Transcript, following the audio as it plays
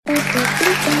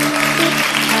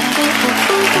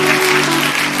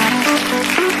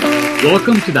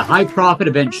Welcome to the High Profit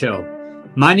Event Show.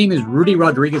 My name is Rudy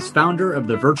Rodriguez, founder of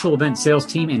the virtual event sales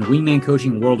team and Wingman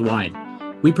Coaching Worldwide.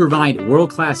 We provide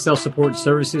world-class sales support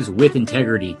services with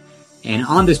integrity. And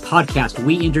on this podcast,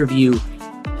 we interview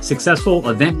successful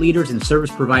event leaders and service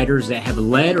providers that have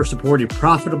led or supported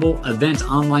profitable events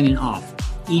online and off.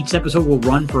 Each episode will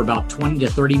run for about 20 to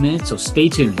 30 minutes, so stay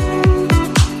tuned.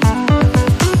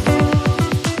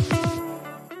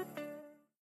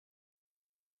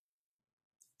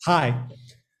 Hi,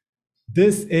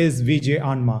 this is VJ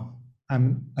Anma.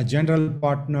 I'm a general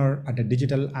partner at a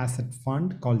digital asset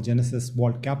fund called Genesis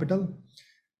Vault Capital.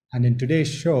 And in today's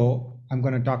show, I'm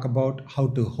going to talk about how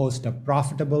to host a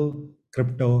profitable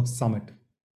crypto summit.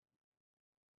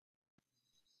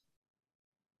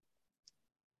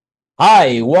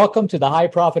 Hi, welcome to the High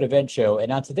Profit Event Show.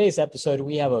 And on today's episode,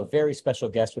 we have a very special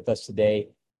guest with us today,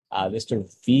 Mr.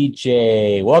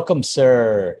 VJ. Welcome,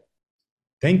 sir.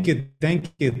 Thank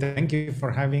you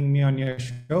for having me on your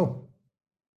show.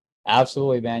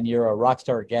 Absolutely, man. You're a rock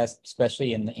star guest,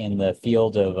 especially in the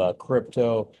field of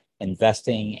crypto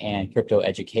investing and crypto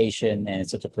education. And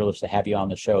it's such a privilege to have you on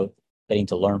the show, getting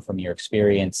to learn from your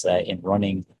experience in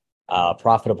running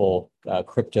profitable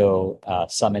crypto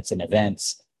summits and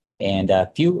events. And a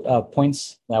few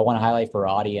points that I want to highlight for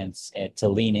our audience to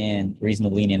lean in, reason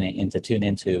to lean in and to tune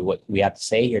into what we have to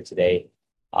say here today.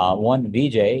 One,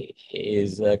 VJ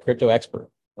is a crypto expert,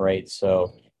 right?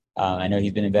 So I know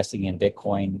he's been investing in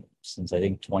Bitcoin since I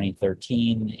think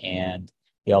 2013, and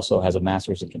he also has a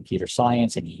master's in computer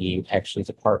science, and he actually is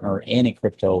a partner in a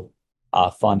crypto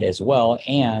fund as well,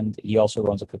 and he also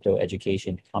runs a crypto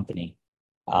education company.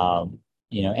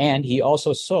 And he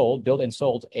also built and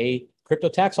sold a crypto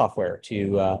tax software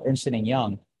to Ernst &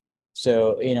 Young.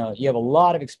 So, you have a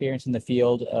lot of experience in the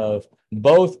field of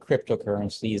both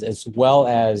cryptocurrencies as well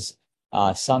as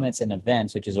summits and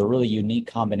events, which is a really unique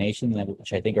combination,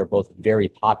 which I think are both very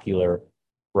popular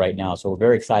right now. So we're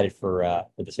very excited for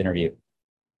this interview.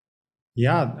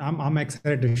 Yeah, I'm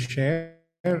excited to share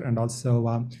and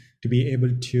also to be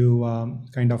able to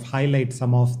kind of highlight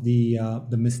some of the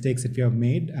mistakes that we have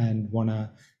made and want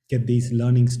to get these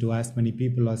learnings to as many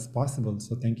people as possible.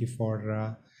 So thank you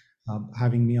for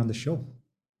having me on the show.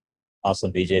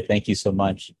 Awesome, VJ. Thank you so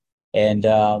much. And,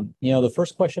 the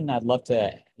first question I'd love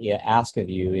to ask of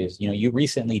you is, you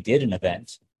recently did an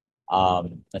event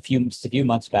a few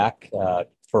months back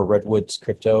for Redwood's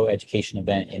crypto education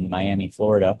event in Miami,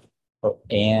 Florida, or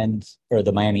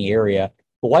the Miami area.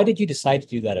 But why did you decide to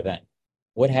do that event?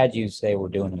 What had you say we're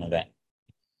doing an event?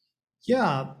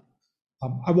 Yeah,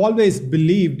 I've always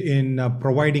believed in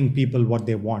providing people what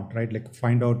they want, right? Like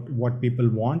find out what people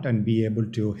want and be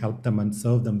able to help them and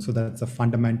serve them. So that's a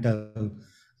fundamental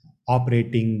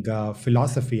operating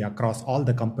philosophy across all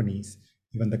the companies.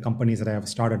 Even the companies that I have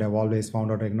started, I've always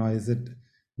found out,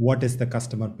 what is the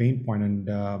customer pain point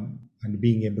and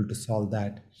being able to solve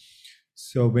that.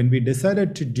 So when we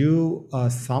decided to do a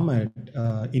summit,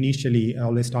 initially I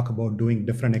always talk about doing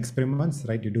different experiments,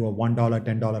 right? You do a $1,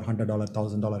 $10, $100,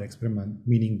 $1,000 experiment,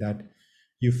 meaning that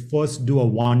you first do a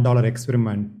 $1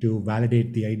 experiment to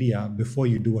validate the idea before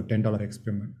you do a $10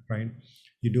 experiment, right?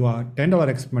 You do a $10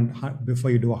 experiment before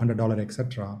you do a $100,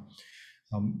 etc.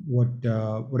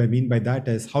 What I mean by that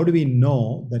is, how do we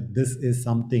know that this is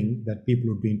something that people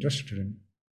would be interested in?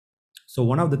 So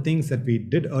one of the things that we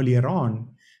did earlier on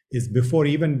is, before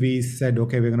even we said,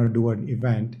 okay, we're going to do an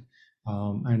event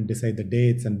and decide the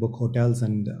dates and book hotels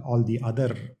and all the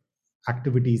other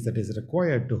activities that is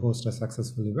required to host a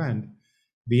successful event,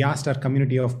 we asked our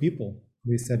community of people.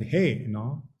 We said, hey,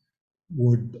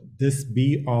 would this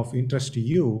be of interest to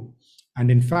you?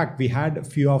 And in fact, we had a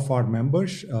few of our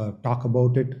members talk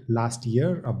about it last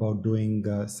year, about doing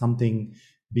something,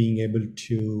 being able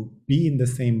to be in the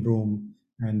same room,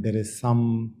 and there is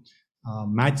something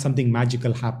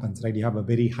magical happens, right? You have a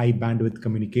very high bandwidth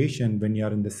communication when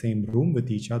you're in the same room with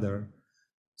each other.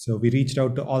 So we reached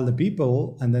out to all the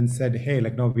people and then said, hey,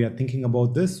 now we are thinking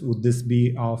about this. Would this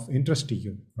be of interest to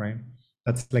you, right?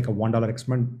 That's like a $1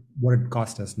 experiment. What it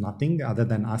cost us? Nothing other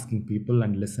than asking people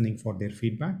and listening for their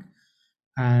feedback.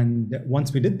 And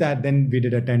once we did that, then we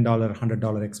did a $10,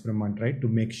 $100 experiment, right? To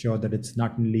make sure that it's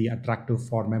not only attractive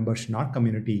for members in our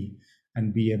community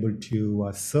and be able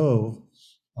to serve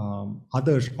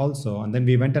others also. And then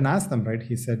we went and asked them, right?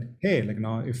 He said, hey,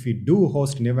 if we do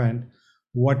host an event,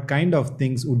 what kind of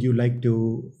things would you like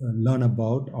to learn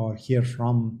about or hear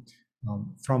from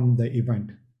the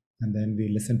event? And then we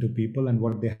listened to people and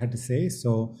what they had to say.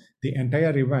 So the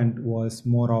entire event was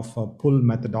more of a pull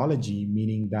methodology,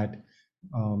 meaning that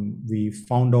we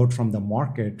found out from the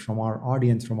market, from our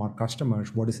audience, from our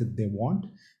customers, what is it they want,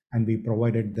 and we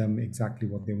provided them exactly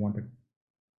what they wanted.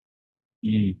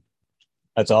 Mm,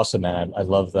 that's awesome, man. I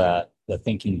love that. The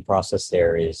thinking process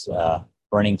there is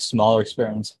running smaller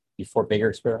experiments before bigger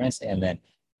experiments, and then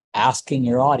asking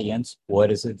your audience,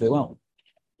 what is it they want?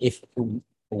 If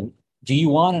do you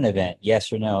want an event?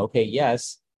 Yes or no? Okay,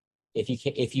 yes.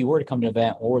 If you were to come to an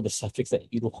event, what were the subjects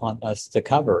that you'd want us to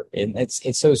cover? And it's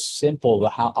so simple,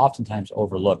 but how oftentimes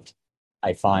overlooked.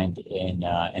 I find and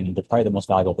probably the most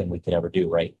valuable thing we could ever do,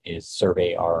 right, is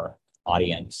survey our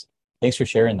audience. Thanks for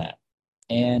sharing that.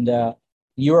 And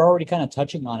you were already kind of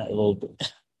touching on it a little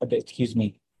bit, a bit, excuse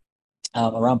me,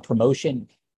 around promotion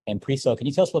and pre-sale. Can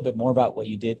you tell us a little bit more about what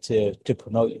you did to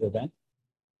promote your event?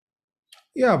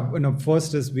 Yeah,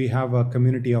 first is we have a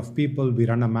community of people. We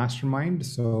run a mastermind,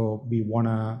 so we want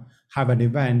to have an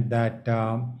event that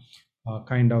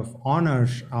kind of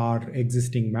honors our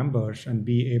existing members and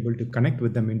be able to connect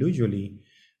with them individually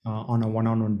on a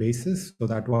one-on-one basis. So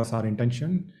that was our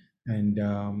intention. And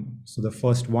so the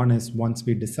first one is, once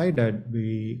we decided,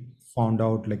 we found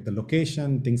out like the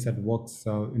location, things that works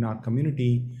in our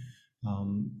community.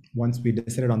 Once we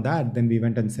decided on that, then we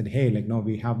went and said, hey, like, no,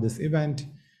 we have this event,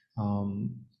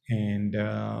 um, and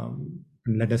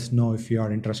let us know if you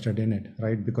are interested in it,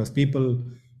 right? Because people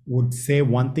would say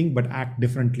one thing but act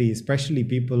differently, especially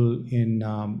people in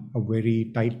a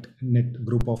very tight knit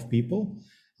group of people.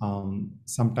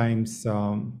 Sometimes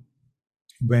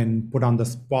when put on the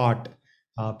spot,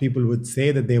 people would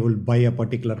say that they will buy a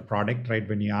particular product, right?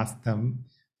 When you ask them,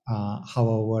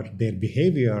 however, their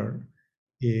behavior,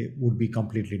 it would be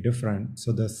completely different.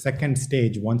 So the second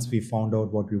stage, once we found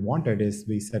out what we wanted, is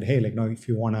we said, hey, like, now if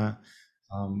you want to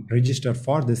register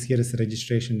for this, here is a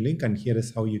registration link, and here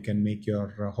is how you can make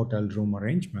your hotel room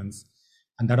arrangements.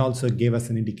 And that also gave us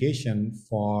an indication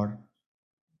for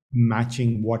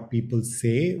matching what people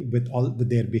say with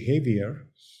their behavior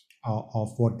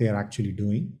of what they're actually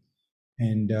doing.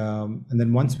 And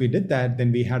then once we did that,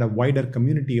 then we had a wider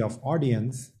community of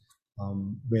audience,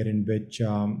 wherein which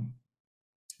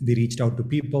we reached out to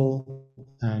people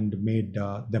and made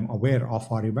them aware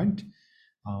of our event.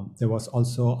 There was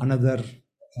also another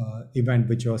event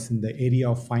which was in the area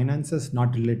of finances,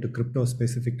 not related to crypto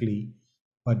specifically,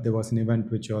 but there was an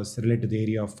event which was related to the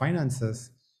area of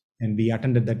finances. And we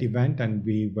attended that event, and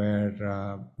we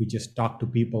just talked to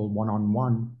people one on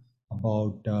one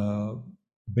about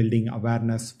building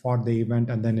awareness for the event,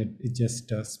 and then it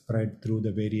just spread through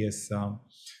the various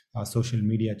social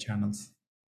media channels.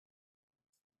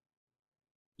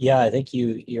 Yeah, I think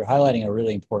you're highlighting a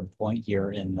really important point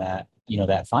here in that,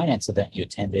 that finance event you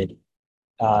attended,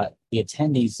 the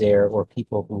attendees there were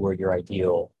people who were your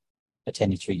ideal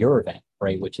attendees to your event,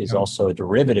 right? Which is Yeah. also a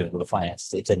derivative of the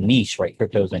finance. It's a niche, right?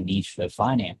 Crypto is a niche of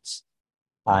finance.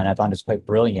 And I found it's quite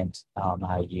brilliant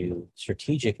how you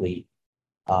strategically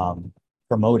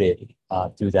promoted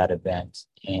through that event.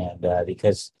 And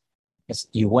because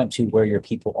you went to where your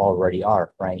people already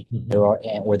are, right? Mhm.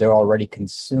 And where they're already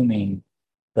consuming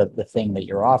the thing that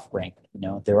you're offering.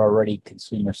 They're already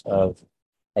consumers of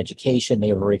education.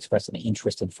 They've already expressed an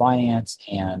interest in finance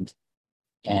and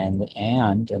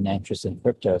an interest in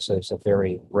crypto. So it's a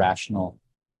very rational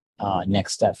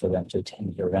next step for them to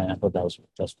attend your event. I thought that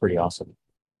was pretty awesome.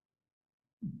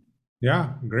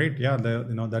 Yeah, great. Yeah,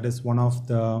 that is one of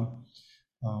the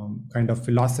kind of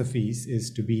philosophies,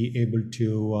 is to be able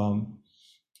to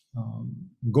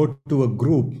go to a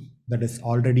group that is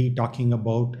already talking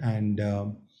about and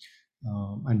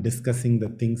discussing the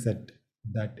things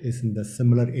that is in the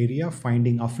similar area,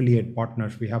 finding affiliate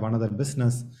partners. We have another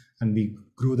business, and we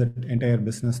grew that entire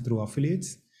business through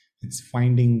affiliates. It's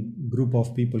finding group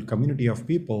of people, community of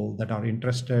people that are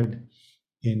interested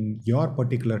in your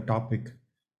particular topic,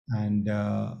 and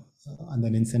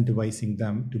then incentivizing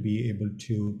them to be able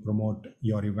to promote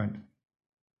your event.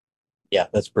 Yeah,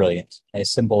 that's brilliant.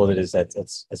 As simple as it is,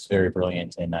 that's very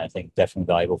brilliant, and I think definitely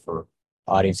valuable for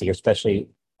audience here, especially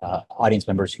audience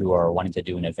members who are wanting to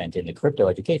do an event in the crypto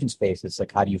education space. It's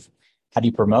like, how do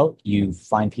you promote? You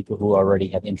find people who already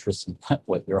have interest in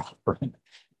what you're offering,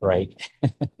 right?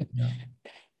 Yeah.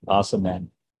 Awesome,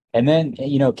 man. And then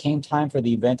came time for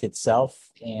the event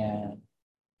itself, and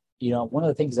one of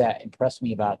the things that impressed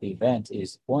me about the event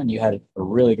is, one, you had a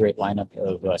really great lineup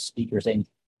of speakers, and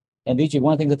Vijay,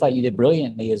 one of the things I thought you did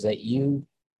brilliantly is that you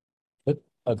put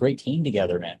a great team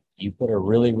together, man. You put a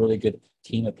really, really good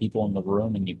team of people in the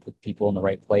room, and you put people in the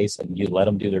right place, and you let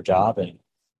them do their job. And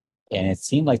it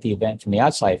seemed like the event, from the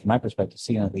outside, from my perspective,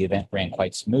 seemed like the event ran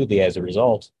quite smoothly as a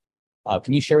result.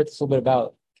 Can you share with us a little bit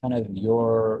about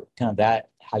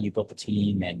how you built the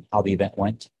team and how the event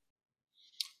went?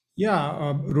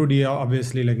 Yeah, Rudy,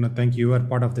 obviously, like, no, thank you. You are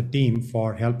part of the team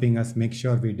for helping us make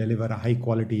sure we deliver a high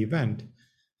quality event.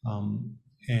 Um,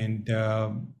 and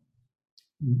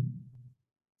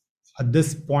At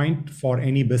this point, for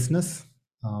any business,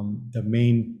 the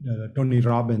main Tony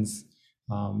Robbins,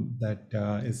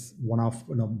 that is one of,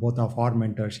 both of our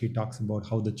mentors. He talks about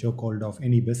how the chokehold of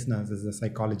any business is the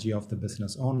psychology of the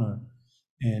business owner,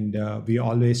 and we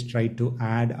always try to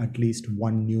add at least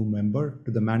one new member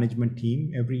to the management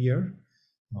team every year.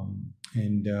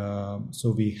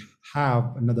 So we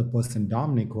have another person,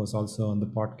 Dominic, who was also on the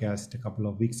podcast a couple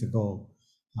of weeks ago.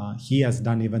 He has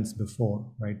done events before,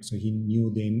 right? So he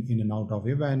knew the in and out of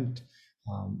event,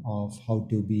 of how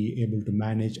to be able to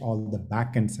manage all the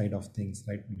back end side of things,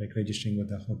 right? Like registering with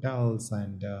the hotels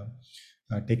and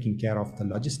taking care of the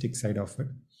logistics side of it.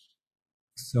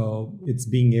 So it's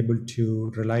being able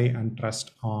to rely and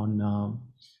trust on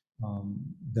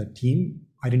the team,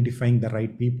 identifying the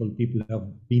right people. People have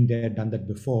been there, done that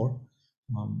before,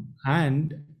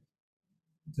 and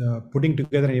putting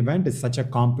together an event is such a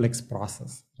complex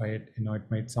process, right?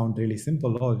 It might sound really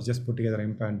simple. Oh, just put together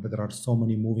an event, but there are so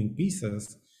many moving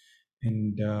pieces,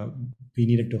 and we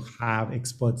needed to have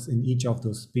experts in each of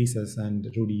those pieces. And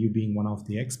Rudy, you being one of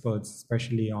the experts,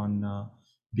 especially on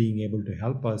being able to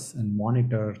help us and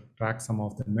monitor, track some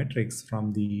of the metrics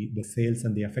from the sales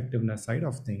and the effectiveness side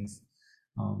of things.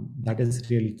 That is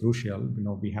really crucial.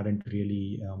 We hadn't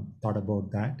really thought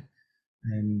about that,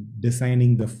 and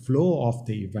designing the flow of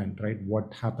the event, right?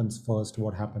 What happens first,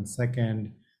 what happens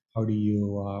second, how do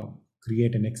you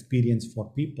create an experience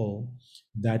for people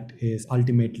that is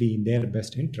ultimately in their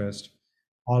best interest.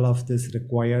 All of this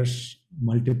requires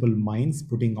multiple minds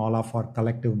putting all of our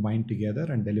collective mind together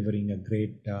and delivering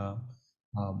a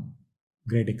um,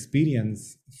 great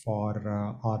experience for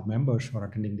our members who are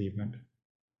attending the event.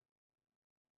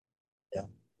 Yeah.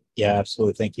 Yeah,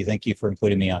 absolutely. Thank you for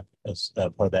including me on as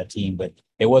part of that team. But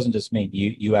it wasn't just me.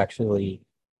 You actually,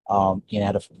 had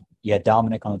you had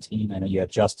Dominic on the team. I know you had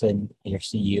Justin, your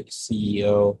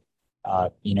CEO.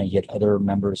 You had other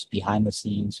members behind the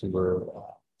scenes who were,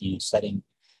 setting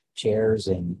chairs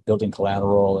and building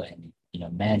collateral and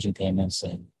managing payments.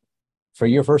 And for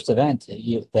your first event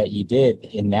that you did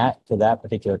in that for that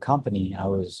particular company, I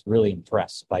was really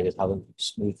impressed by just how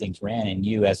smooth things ran. And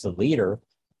you, as the leader,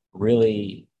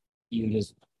 really you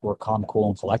just were calm, cool,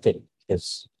 and collected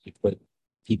because you put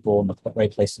people in the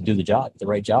right place to do the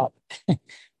right job, and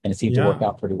it seemed to work Yeah,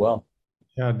 out pretty well.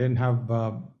 yeah, I didn't have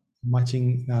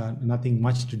nothing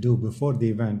much to do before the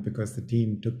event because the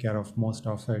team took care of most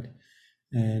of it.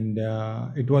 And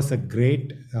it was a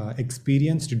great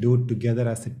experience to do it together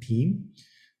as a team.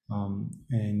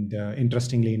 And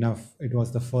Interestingly enough, it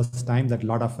was the first time that a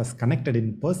lot of us connected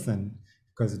in person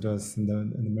because it was in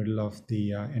the middle of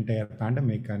the entire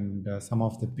pandemic, and some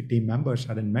of the team members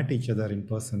hadn't met each other in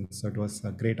person. So it was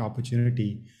a great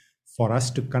opportunity for us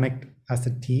to connect as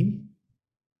a team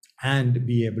and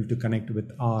be able to connect with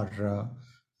our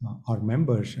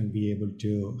members and be able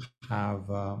to have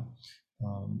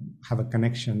have a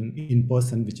connection in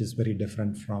person, which is very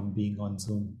different from being on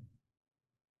Zoom.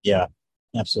 Yeah,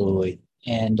 absolutely.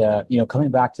 And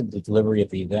coming back to the delivery of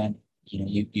the event,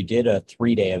 you did a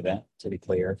 3-day event, to be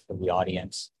clear, for the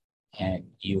audience, and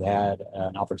you had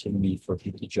an opportunity for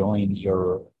people to join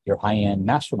your high-end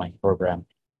mastermind program,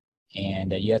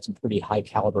 and you had some pretty high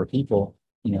caliber people,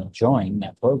 join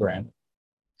that program,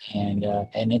 and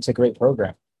it's a great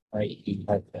program, right? You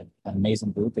have an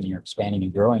amazing group, and you're expanding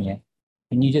and growing it.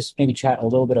 Can you just maybe chat a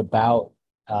little bit about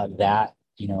that,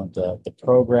 the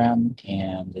program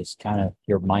and this kind of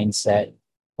your mindset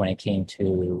when it came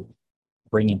to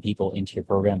bringing people into your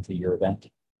program through your event?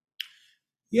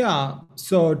 Yeah.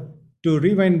 So to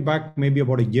rewind back maybe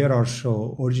about a year or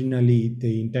so, originally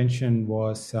the intention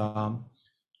was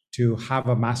to have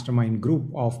a mastermind group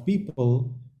of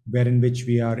people wherein which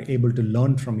we are able to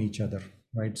learn from each other,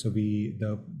 right? So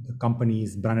the company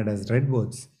is branded as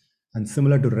Redwoods, and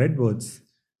similar to Redwoods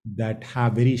that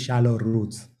have very shallow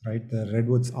roots, right? The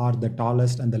Redwoods are the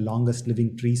tallest and the longest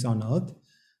living trees on earth,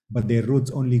 but their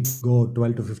roots only go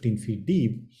 12 to 15 feet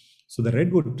deep. So the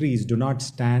redwood trees do not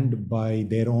stand by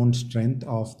their own strength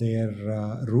of their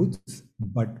roots,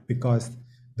 but because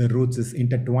the roots is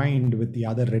intertwined with the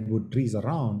other redwood trees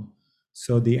around.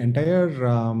 So the entire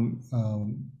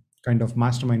kind of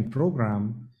mastermind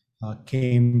program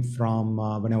came from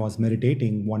when I was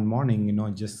meditating one morning.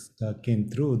 Just came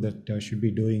through that should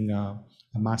be doing a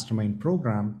mastermind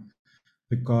program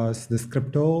because this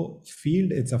crypto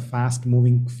field, it's a fast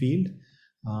moving field.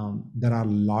 There are a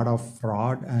lot of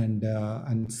fraud and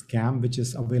scam which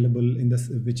is available in this,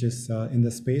 which is in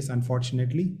the space,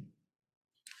 unfortunately.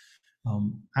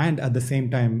 And at the same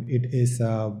time, it is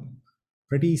a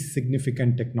pretty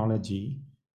significant technology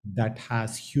that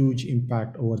has huge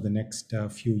impact over the next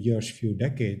few years, few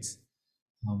decades.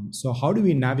 So how do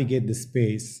we navigate this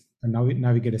space and now we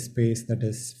navigate a space that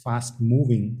is fast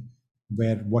moving,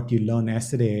 where what you learn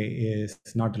yesterday is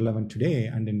not relevant today,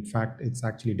 and in fact it's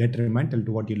actually detrimental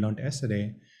to what you learned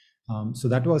yesterday. So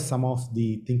that was some of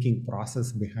the thinking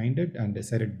process behind it, and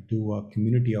decided to do a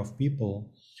community of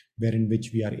people wherein which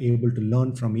we are able to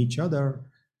learn from each other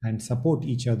and support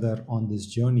each other on this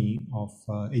journey of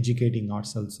educating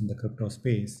ourselves in the crypto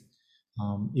space.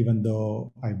 Even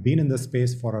though I've been in the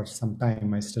space for some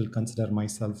time, I still consider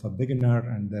myself a beginner,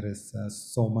 and there is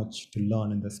so much to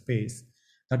learn in the space.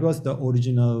 That was the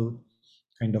original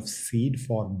kind of seed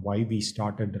for why we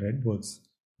started Redwoods,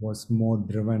 was more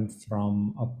driven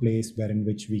from a place where in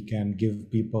which we can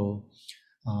give people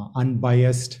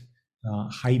unbiased,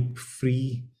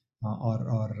 hype-free,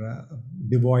 or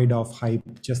devoid of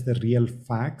hype, just the real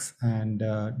facts, and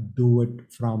do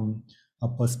it from a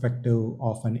perspective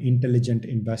of an intelligent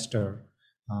investor,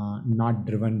 not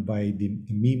driven by the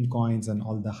meme coins and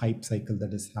all the hype cycle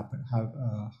that is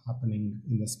happening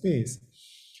in the space.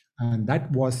 And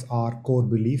that was our core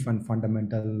belief and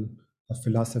fundamental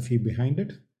philosophy behind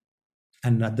it.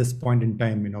 And at this point in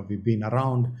time, we've been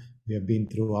around, we have been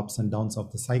through ups and downs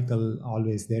of the cycle,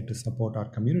 always there to support our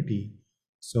community.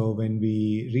 So when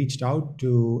we reached out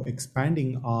to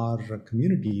expanding our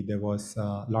community, there was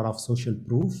a lot of social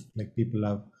proof, like people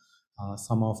have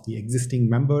some of the existing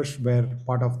members were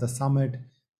part of the summit,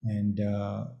 and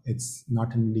it's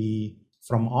not only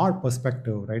from our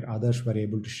perspective, right? Others were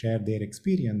able to share their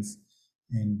experience,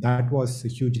 and that was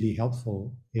hugely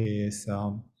helpful. Is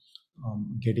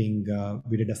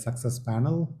we did a success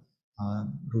panel.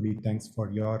 Rudy, thanks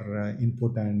for your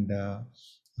input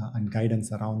and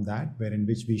guidance around that, where in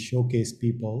which we showcase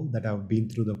people that have been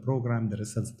through the program, the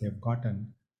results they've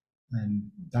gotten.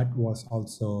 And that was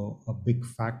also a big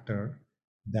factor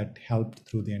that helped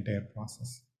through the entire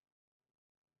process.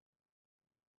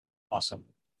 Awesome.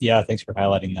 Yeah, thanks for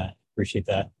highlighting that. Appreciate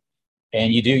that.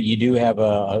 And you do have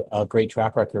a great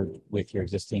track record with your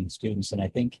existing students, and I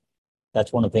think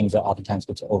that's one of the things that oftentimes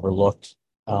gets overlooked.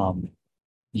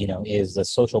 Is the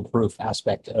social proof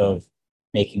aspect of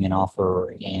making an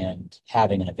offer and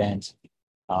having an event.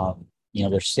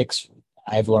 There's six.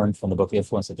 I've learned from the book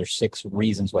Influence that there's 6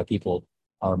 reasons why people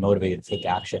are motivated to take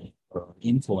action or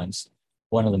influence.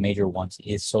 One of the major ones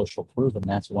is social proof, and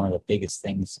that's one of the biggest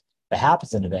things that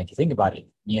happens in an event. You think about it,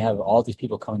 you have all these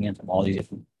people coming in from all these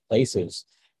different places,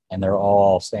 and they're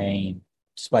all saying,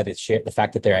 despite the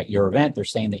fact that they're at your event, they're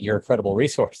saying that you're a credible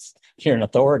resource, you're an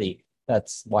authority.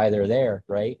 That's why they're there,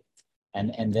 right?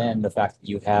 And then the fact that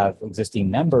you have existing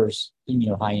members in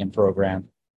your high-end program,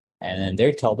 and then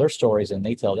they tell their stories and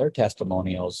they tell their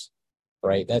testimonials,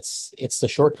 right? It's the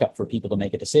shortcut for people to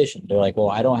make a decision. They're like, well,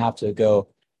 I don't have to go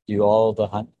do all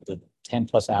the 10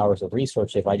 plus hours of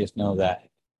research if I just know that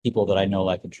people that I know,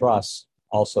 like, and trust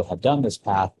also have done this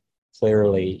path.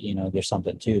 Clearly, there's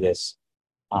something to this.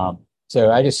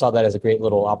 So I just saw that as a great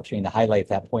little opportunity to highlight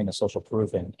that point of social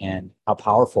proof and how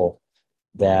powerful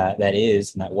that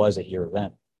is and that was at your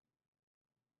event.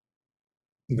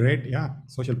 Great. Yeah.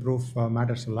 Social proof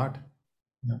matters a lot.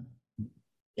 Yeah.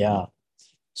 Yeah.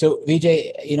 So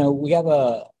Vijay, we have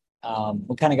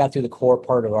we kind of got through the core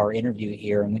part of our interview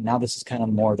here, and now this is kind of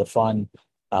more the fun,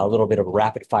 a little bit of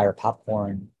rapid fire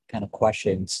popcorn kind of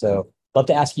questions. So I'd love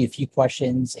to ask you a few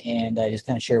questions and just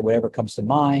kind of share whatever comes to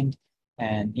mind.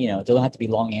 And, it doesn't have to be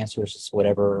long answers, just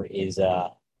whatever is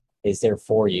there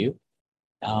for you.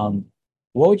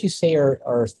 What would you say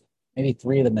are maybe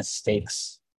 3 of the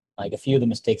mistakes, like a few of the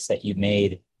mistakes that you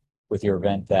made with your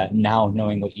event that now,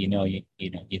 knowing what you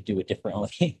do it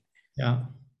differently?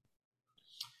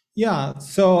 Yeah.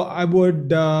 So I would,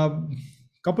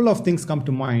 couple of things come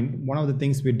to mind. One of the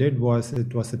things we did was,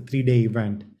 it was a 3-day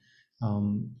event.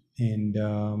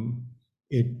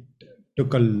 It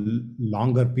took a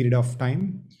longer period of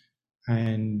time,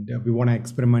 and we want to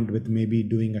experiment with maybe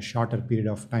doing a shorter period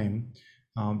of time.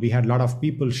 We had a lot of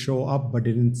people show up, but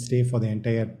didn't stay for the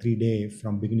entire 3-day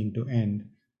from beginning to end.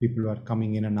 People were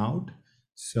coming in and out.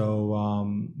 So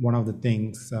one of the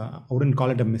things, I wouldn't call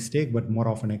it a mistake, but more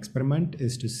of an experiment,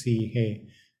 is to see, hey,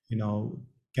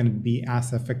 can it be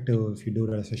as effective if you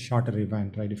do it as a shorter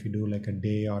event, right? If you do like a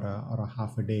day or a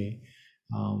half a day,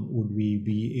 would we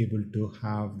be able to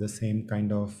have the same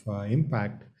kind of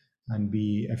impact and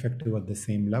be effective at the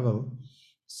same level?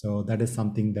 So that is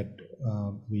something that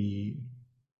we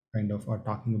kind of are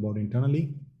talking about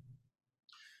internally.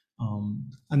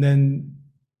 And then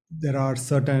there are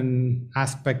certain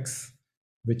aspects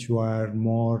which were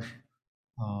more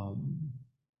um,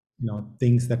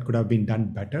 things that could have been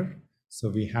done better. So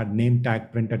we had name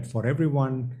tag printed for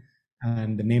everyone,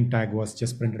 and the name tag was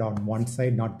just printed on one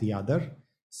side, not the other.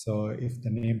 So if the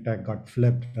name tag got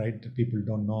flipped, right, people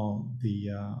don't know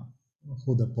the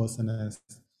who the person is.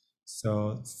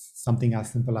 So something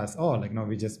as simple as, oh, like now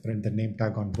we just print the name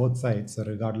tag on both sides. So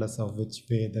regardless of which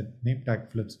way the name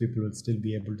tag flips, people will still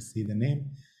be able to see the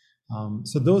name.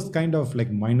 So those kind of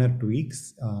like minor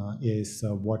tweaks is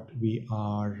what we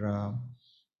are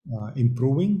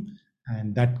improving,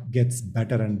 and that gets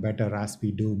better and better as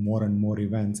we do more and more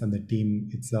events, and the team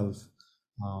itself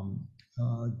um,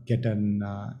 get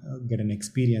an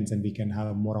experience, and we can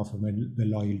have more of a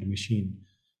well-oiled machine.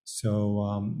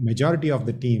 So majority of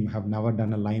the team have never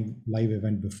done a live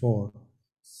event before.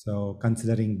 So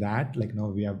considering that, like now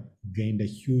we have gained a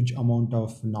huge amount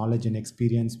of knowledge and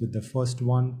experience with the first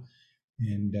one,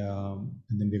 and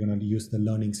then we're going to use the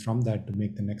learnings from that to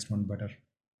make the next one better.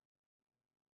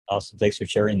 Awesome. Thanks for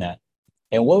sharing that.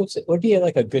 And what would be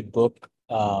like a good book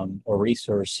or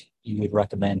resource you would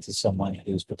recommend to someone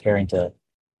who's preparing to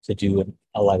do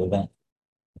a live event?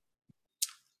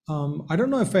 I don't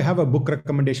know if I have a book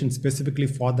recommendation specifically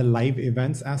for the live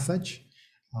events as such.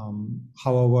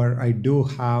 However, I do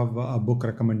have a book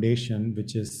recommendation,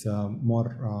 which is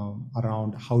more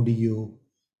around how do you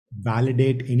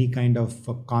validate any kind of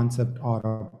a concept or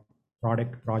a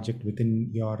product project within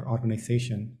your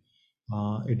organization.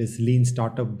 It is Lean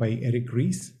Startup by Eric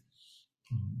Ries.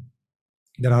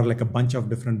 There are like a bunch of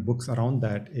different books around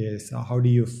that. Is how do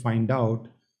you find out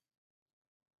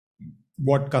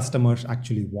what customers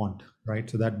actually want, right?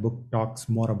 So that book talks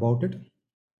more about it.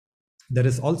 There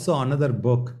is also another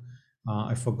book,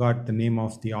 I forgot the name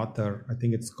of the author. I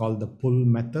think it's called The Pull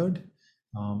Method.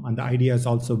 And the idea is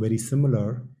also very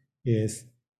similar, is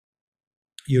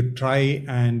you try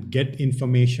and get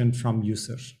information from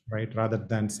users, right? Rather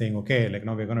than saying, okay, like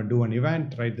now we're going to do an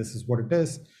event, right? This is what it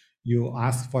is. You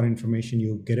ask for information,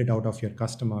 you get it out of your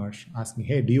customers, asking,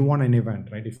 hey, do you want an event,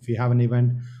 right? If you have an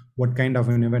event, what kind of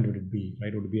an event would it be,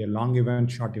 right? Would it be a long event,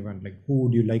 short event? Like who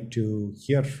would you like to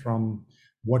hear from?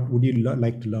 What would you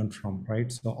like to learn from,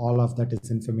 right? So all of that is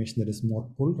information that is more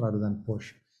pull rather than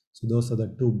push. So those are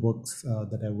the two books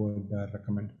that I would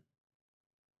recommend.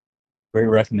 Great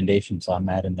recommendations. I'm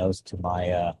adding those to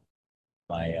my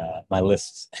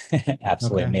lists.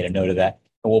 Absolutely, Okay. made a note of that,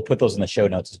 and we'll put those in the show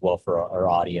notes as well for our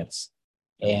audience.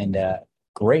 And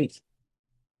great,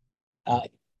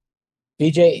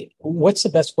 BJ, what's the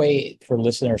best way for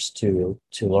listeners to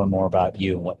learn more about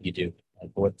you and what you do?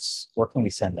 Like where can we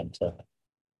send them to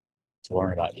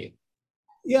learn about you?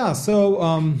 Yeah,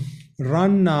 so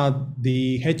run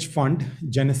the hedge fund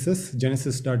Genesis.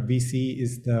 Genesis.vc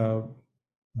is the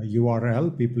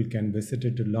URL. People can visit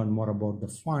it to learn more about the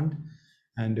fund.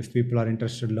 And if people are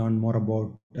interested to learn more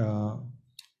about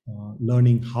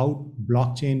learning how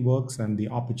blockchain works and the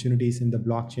opportunities in the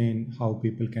blockchain, how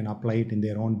people can apply it in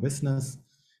their own business,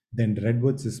 then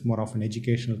Redwoods is more of an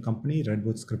educational company.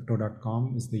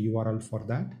 Redwoodscrypto.com is the URL for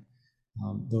that.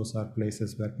 Those are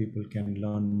places where people can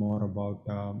learn more about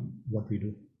what we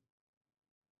do.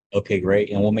 Okay, great.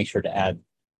 And we'll make sure to add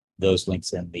those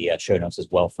links in the show notes as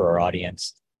well for our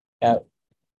audience.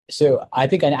 So I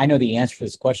think I know the answer to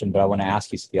this question, but I want to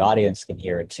ask you so the audience can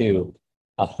hear it too.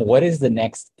 What is the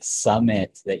next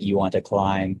summit that you want to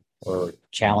climb or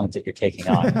challenge that you're taking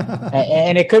on?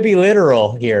 And it could be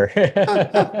literal here.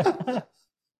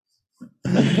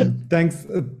 Thanks,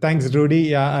 Rudy.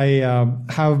 Yeah, I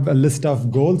have a list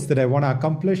of goals that I want to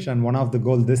accomplish, and one of the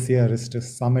goals this year is to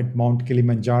summit Mount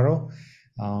Kilimanjaro.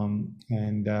 And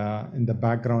in the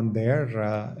background there,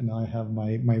 I have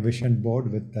my vision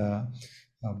board with a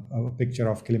picture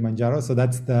of Kilimanjaro. So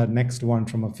that's the next one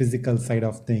from a physical side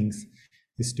of things,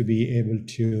 is to be able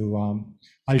to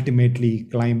ultimately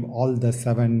climb all the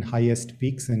 7 highest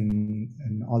peaks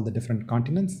in all the different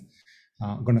continents.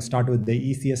 I'm going to start with the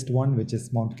easiest one, which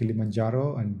is Mount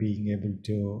Kilimanjaro, and being able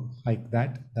to hike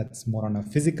that. That's more on a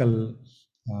physical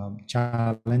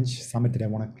challenge summit that I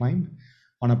want to climb.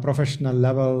 On a professional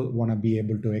level, want to be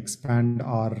able to expand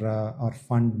our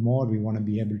fund more. We want to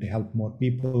be able to help more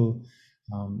people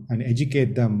and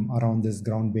educate them around this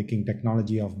groundbreaking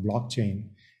technology of blockchain,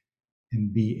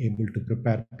 and be able to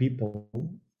prepare people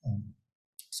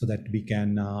so that we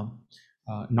can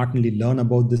not only learn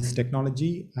about this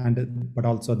technology, but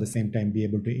also at the same time be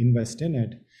able to invest in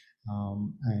it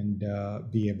and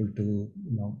be able to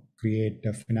create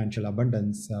a financial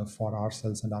abundance for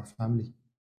ourselves and our family.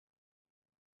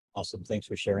 Awesome. Thanks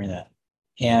for sharing that.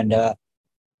 And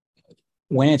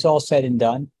when it's all said and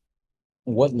done,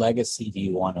 what legacy do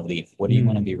you want to leave? What do you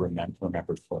want to be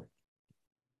remembered for?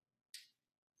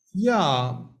 Yeah,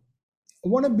 I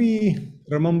want to be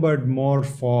remembered more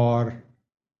for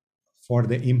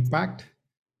the impact,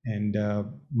 and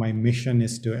my mission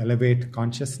is to elevate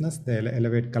consciousness,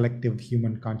 elevate collective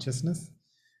human consciousness.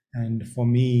 And for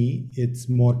me, it's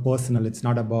more personal. It's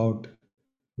not about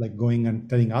like going and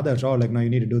telling others, oh, like, no, you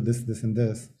need to do this, this, and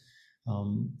this.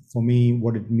 For me,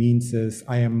 what it means is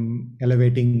I am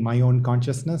elevating my own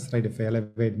consciousness, right? If I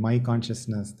elevate my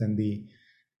consciousness, then the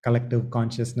collective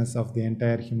consciousness of the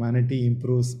entire humanity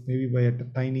improves maybe by a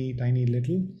tiny, tiny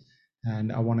little.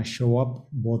 And I want to show up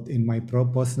both in my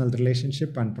personal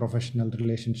relationship and professional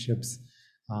relationships,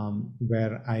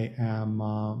 where I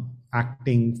am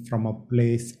acting from a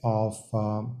place of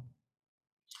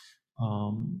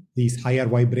these higher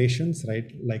vibrations,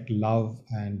 right? Like love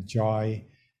and joy,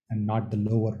 and not the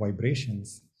lower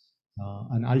vibrations.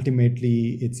 And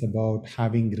ultimately, it's about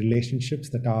having relationships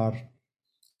that are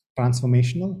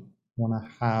transformational. Want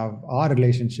to have our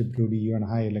relationship, Rudy, you and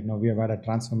I, like, now we have had a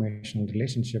transformational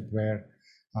relationship where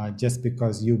just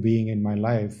because you being in my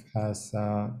life has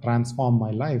transformed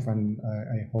my life, and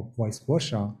I hope vice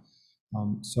versa.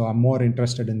 So I'm more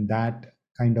interested in that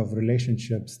kind of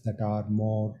relationships that are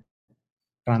more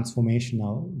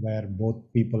transformational, where both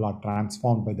people are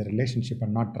transformed by the relationship,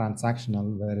 and not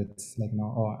transactional, where it's like, no,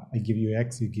 oh, I give you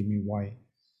X, you give me Y.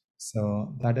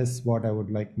 So that is what I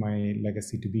would like my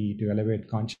legacy to be, to elevate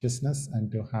consciousness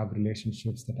and to have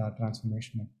relationships that are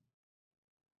transformational.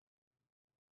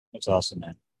 That's awesome,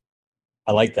 man.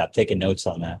 I like that. I'm taking notes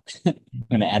on that. I'm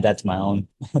going to add that to my own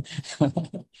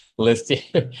list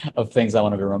of things I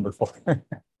want to be remembered for.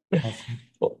 Awesome.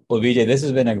 Well, Vijay, this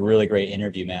has been a really great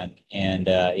interview, man. And,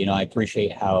 I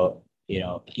appreciate how,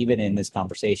 even in this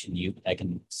conversation, I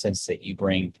can sense that you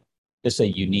bring just a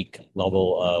unique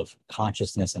level of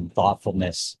consciousness and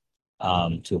thoughtfulness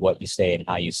to what you say and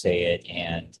how you say it,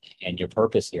 and your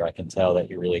purpose here. I can tell that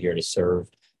you're really here to serve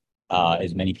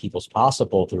as many people as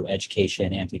possible through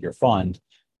education and through your fund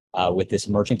with this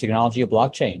emerging technology of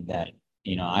blockchain that,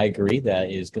 I agree that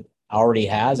already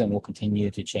has and will continue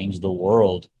to change the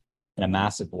world in a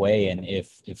massive way. And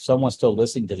if someone's still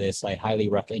listening to this, I highly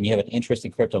recommend, and you have an interest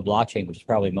in crypto blockchain, which is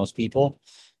probably most people,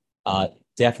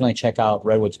 definitely check out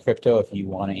Redwood's Crypto if you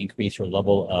want to increase your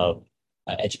level of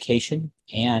education.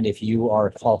 And if you are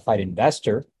a qualified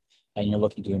investor and you're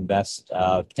looking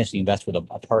to potentially invest with a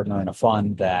partner in a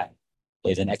fund that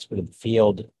is an expert in the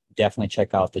field, definitely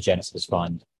check out the Genesis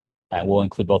Fund. And we'll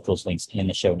include both those links in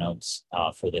the show notes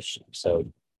for this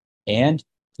episode. And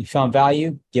if you found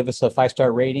value, give us a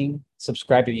 5-star rating,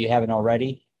 subscribe if you haven't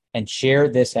already, and share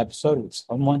this episode with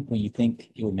someone who you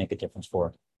think it would make a difference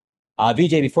for.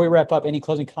 Vijay, before we wrap up, any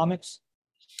closing comments?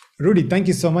 Rudy, thank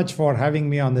you so much for having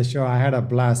me on the show. I had a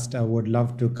blast. I would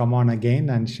love to come on again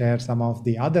and share some of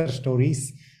the other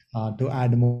stories to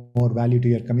add more value to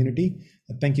your community.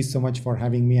 Thank you so much for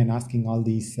having me and asking all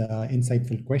these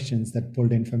insightful questions that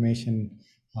pulled information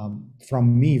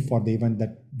from me for the event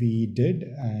that we did.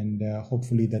 And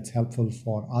hopefully that's helpful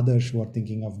for others who are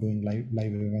thinking of doing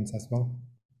live events as well.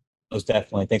 Most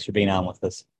definitely. Thanks for being on with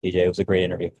us, Vijay. It was a great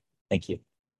interview. Thank you.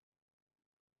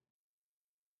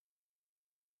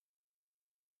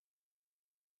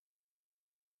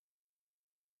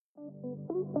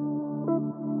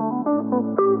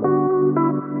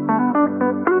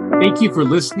 Thank you for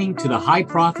listening to the High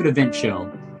Profit Event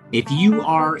Show. If you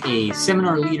are a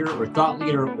seminar leader or thought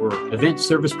leader or event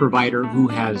service provider who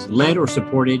has led or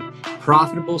supported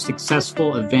profitable,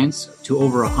 successful events to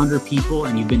over 100 people,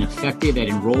 and you've been effective at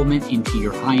enrollment into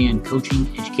your high-end coaching,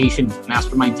 education,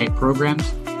 mastermind type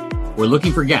programs, we're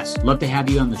looking for guests. Love to have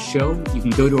you on the show. You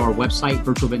can go to our website,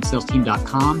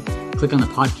 virtualentsalesteam.com, click on the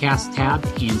podcast tab,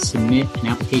 and submit an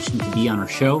application to be on our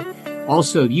show.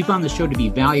 Also, if you found the show to be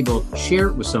valuable, share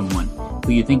it with someone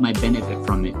who you think might benefit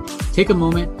from it. Take a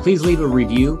moment, please leave a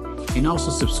review, and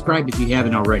also subscribe if you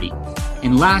haven't already.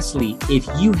 And lastly, if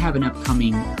you have an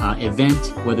upcoming event,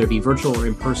 whether it be virtual or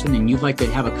in person, and you'd like to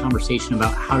have a conversation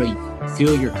about how to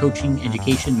fill your coaching,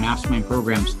 education, mastermind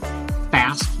programs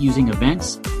fast using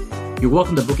events, you're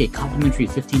welcome to book a complimentary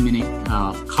 15-minute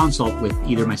consult with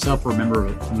either myself or a member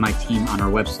of my team on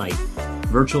our website,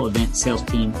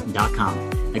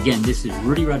 virtualentsalesteam.com. Again, this is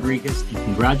Rudy Rodriguez, and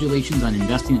congratulations on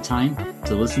investing the time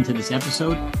to listen to this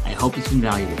episode. I hope it's been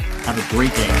valuable. Have a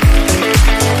great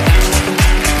day.